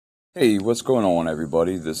Hey, what's going on,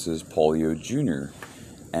 everybody? This is Paulio Jr.,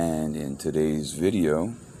 and in today's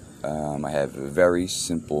video, I have a very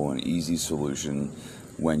simple and easy solution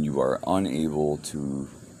when you are unable to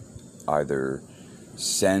either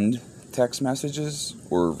send text messages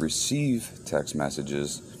or receive text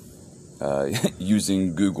messages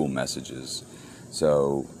using Google Messages.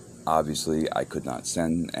 So, obviously, I could not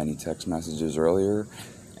send any text messages earlier,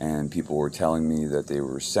 and people were telling me that they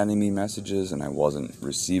were sending me messages and I wasn't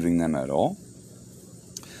receiving them at all.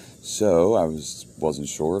 So I wasn't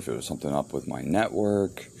sure if it was something up with my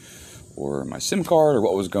network or my SIM card or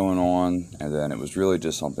what was going on, and then it was really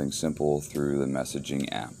just something simple through the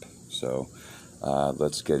messaging app. So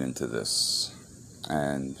let's get into this,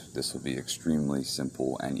 and this will be extremely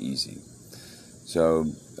simple and easy. So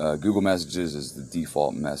Google Messages is the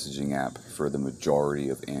default messaging app for the majority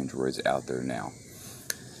of Androids out there now.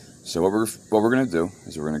 So what we're going to do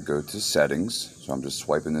is we're going to go to settings. So I'm just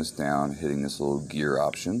swiping this down, hitting this little gear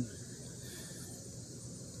option.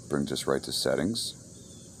 Brings us right to settings.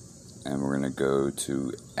 And we're going to go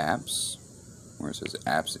to apps, where it says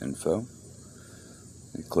apps info.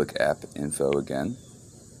 And click app info again.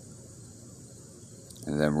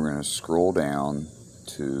 And then we're going to scroll down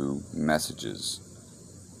to messages.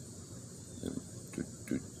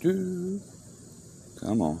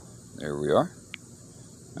 Come on. There we are.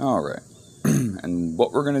 Alright, and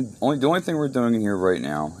what the only thing we're doing here right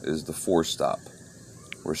now is the force stop.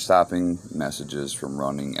 We're stopping messages from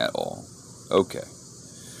running at all. Okay,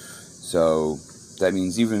 so that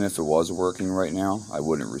means even if it was working right now, I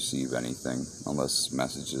wouldn't receive anything unless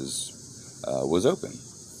messages was open.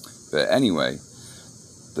 But anyway,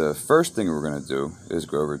 the first thing we're going to do is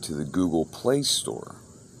go over to the Google Play Store.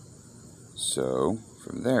 So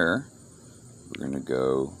from there, we're going to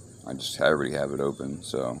go, I already have it open,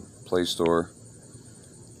 so Play Store,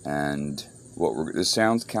 and this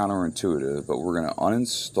sounds counterintuitive, but we're going to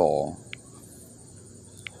uninstall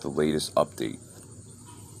the latest update,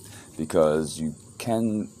 because you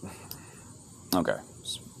can, okay,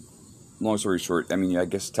 long story short, I mean, I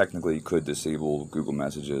guess technically you could disable Google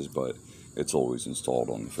Messages, but it's always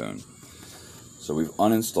installed on the phone. So we've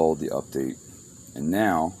uninstalled the update, and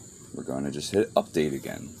now we're going to just hit update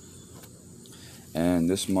again. And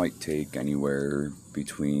this might take anywhere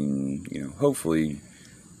between, hopefully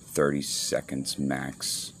 30 seconds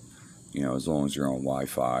max. As long as you're on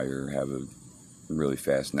Wi-Fi or have a really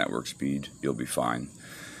fast network speed, you'll be fine.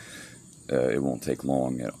 It won't take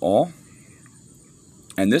long at all.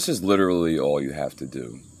 And this is literally all you have to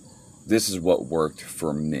do. This is what worked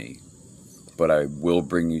for me. But I will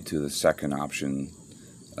bring you to the second option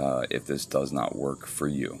if this does not work for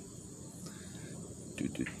you.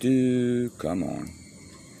 Come on.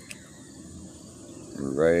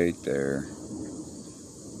 Right there.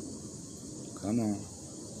 Come on.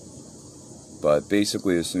 But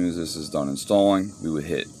basically, as soon as this is done installing, we would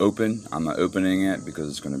hit open. I'm not opening it because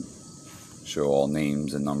it's going to show all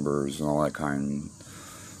names and numbers and all that kind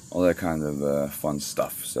of fun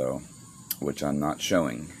stuff. So, which I'm not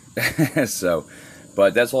showing.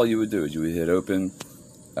 But that's all you would do is you would hit open,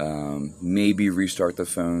 maybe restart the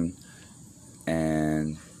phone,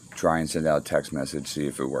 and try and send out a text message, see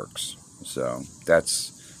if it works. So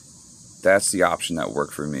that's the option that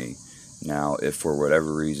worked for me. Now, if for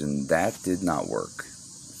whatever reason that did not work,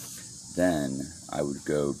 then I would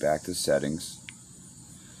go back to settings.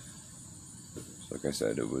 So like I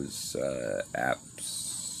said, it was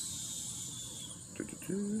apps.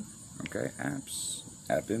 Okay, apps,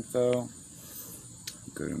 app info.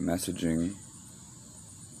 Go to messaging,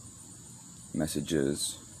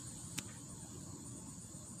 messages.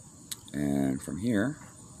 And from here,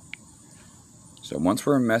 so once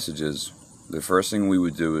we're in messages, the first thing we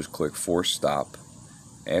would do is click force stop.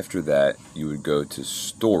 After that, you would go to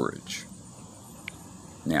storage.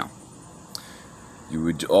 Now,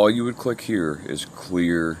 all you would click here is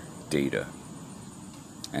clear data.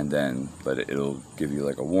 And then, but it'll give you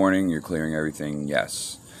like a warning, you're clearing everything,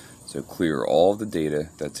 yes. So clear all of the data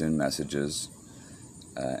that's in messages,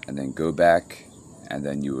 and then go back, and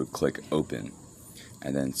then you would click open.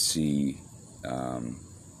 And then see,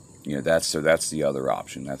 that's the other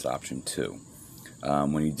option. That's option 2.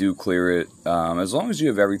 When you do clear it, as long as you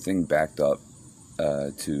have everything backed up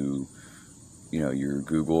to, your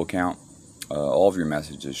Google account, all of your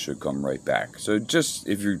messages should come right back. So just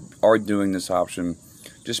if you are doing this option,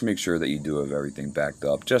 just make sure that you do have everything backed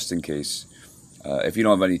up, just in case. If you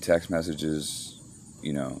don't have any text messages,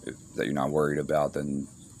 that you're not worried about, then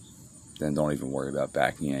don't even worry about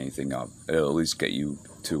backing anything up. It'll at least get you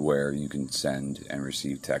to where you can send and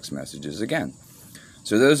receive text messages again.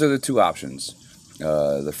 So those are the two options.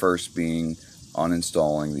 The first being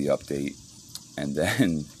uninstalling the update and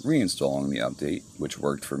then reinstalling the update, which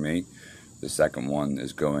worked for me. The second one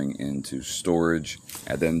is going into storage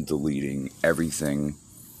and then deleting everything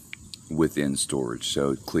within storage,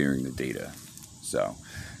 so clearing the data. So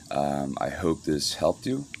I hope this helped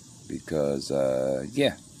you, because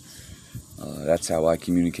that's how I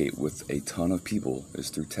communicate with a ton of people, is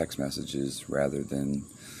through text messages rather than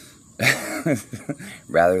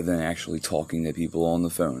actually talking to people on the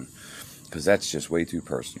phone, because that's just way too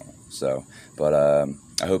personal. So, but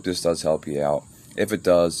I hope this does help you out. If it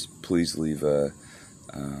does, please leave a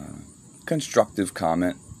constructive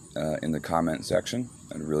comment in the comment section.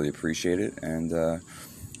 I'd really appreciate it. And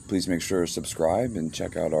please make sure to subscribe and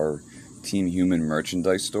check out our Team Human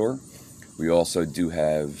merchandise store. We also do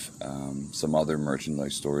have some other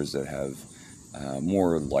merchandise stores that have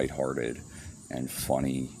more lighthearted and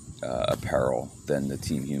funny apparel than the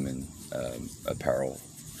Team Human apparel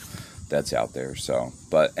that's out there. So,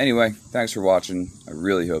 but anyway, thanks for watching. I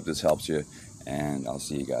really hope this helps you, and I'll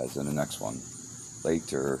see you guys in the next one.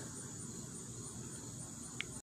 Later.